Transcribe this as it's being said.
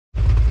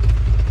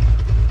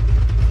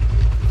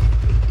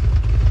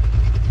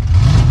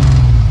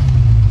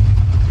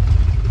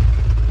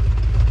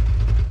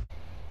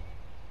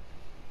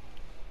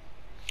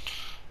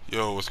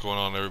going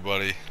on,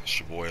 everybody? It's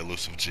your boy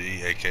Elusive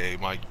G, aka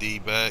Mike D,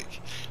 back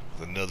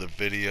with another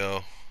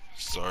video.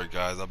 Sorry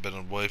guys, I've been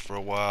away for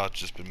a while,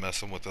 just been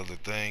messing with other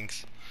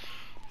things.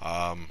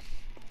 Got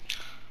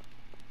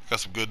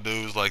some good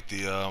news, like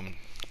the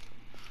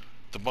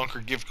Bunker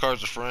gift cards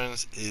to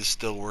friends is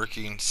still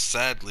working.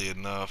 Sadly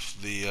enough,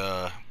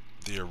 the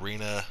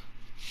arena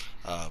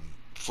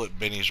flip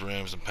bennies,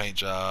 rims, and paint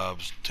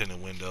jobs,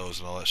 tinted windows,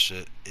 and all that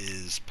shit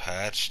is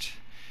patched.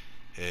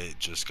 It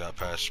just got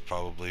patched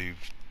probably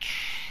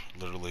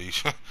literally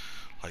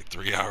like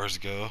 3 hours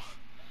ago.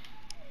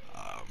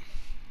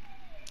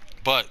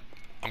 But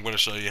I'm going to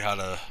show you how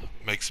to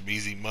make some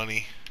easy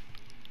money.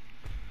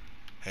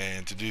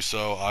 And to do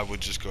so, I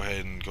would just go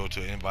ahead and go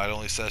to an invite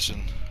only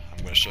session. I'm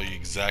going to show you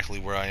exactly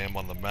where I am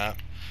on the map.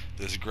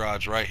 This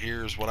garage right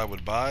here is what I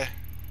would buy.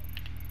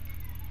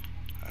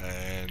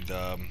 And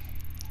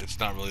it's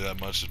not really that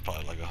much. It's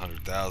probably like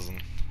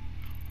 100,000.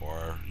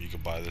 Or you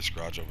could buy this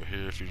garage over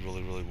here if you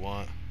really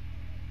want.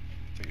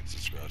 I think it's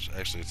this garage.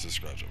 Actually, it's this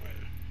garage over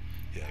here.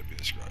 Yeah, it'd be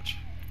this garage.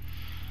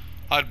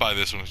 I'd buy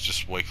this one. It's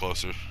just way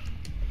closer.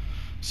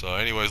 So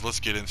anyways, let's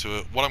get into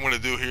it. What I'm going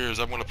to do here is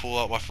I'm going to pull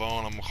out my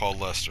phone. I'm going to call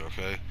Lester,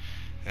 okay?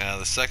 And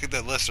the second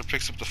that Lester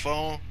picks up the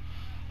phone,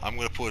 I'm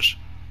going to push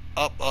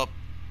up,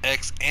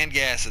 X, and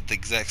gas at the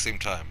exact same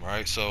time,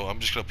 alright? So I'm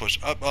just going to push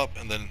up,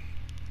 and then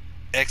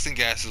X and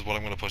gas is what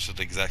I'm going to push at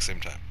the exact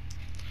same time.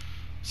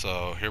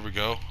 So here we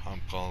go.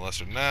 I'm calling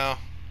Lester now.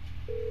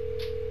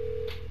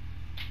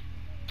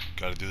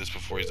 Got to do this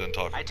before he's done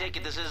talking. I take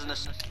it this isn't a...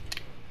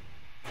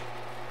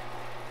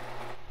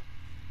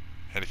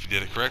 And if you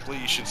did it correctly,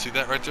 you should see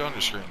that right there on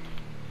your screen.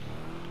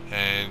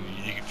 And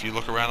if you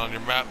look around on your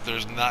map,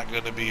 there's not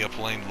going to be a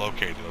plane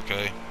located,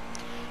 okay?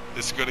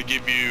 This is going to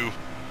give you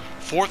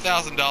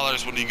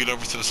 $4,000 when you get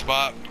over to the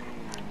spot.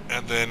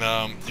 And then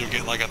you'll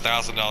get like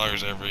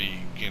 $1,000 every,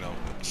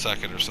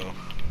 second or so.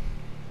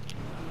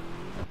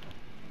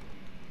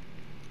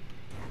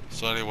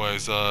 So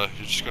anyways, you're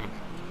just going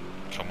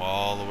to come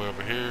all the way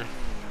over here.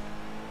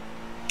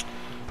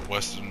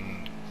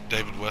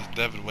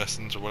 Devin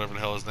Weston's, or whatever the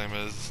hell his name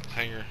is,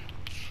 hangar.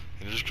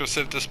 And you're just going to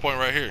sit at this point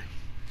right here.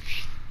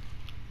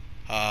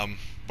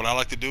 What I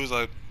like to do is,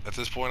 at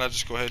this point, I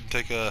just go ahead and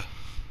take a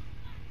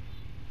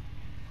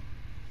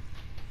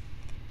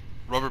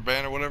rubber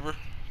band or whatever.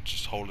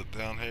 Just hold it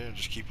down here and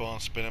just keep on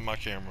spinning my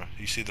camera.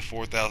 You see the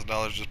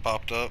 $4,000 just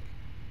popped up?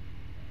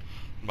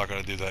 I'm not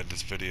going to do that in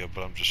this video,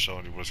 but I'm just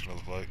showing you what it's going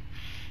to look like.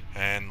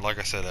 And like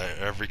I said,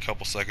 every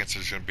couple seconds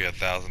there's going to be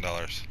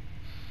 $1,000.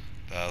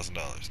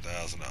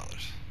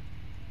 $1,000.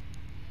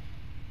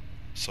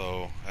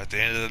 So at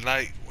the end of the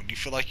night, when you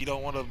feel like you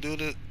don't want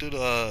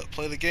to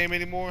play the game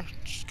anymore,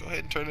 just go ahead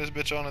and turn this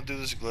bitch on and do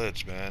this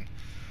glitch, man.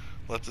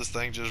 Let this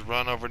thing just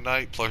run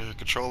overnight. Plug your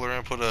controller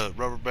in, put a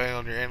rubber band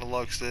on your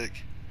analog stick,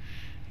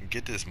 and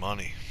get this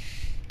money.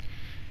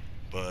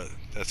 But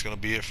that's gonna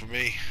be it for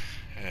me,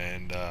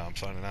 and I'm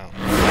signing out.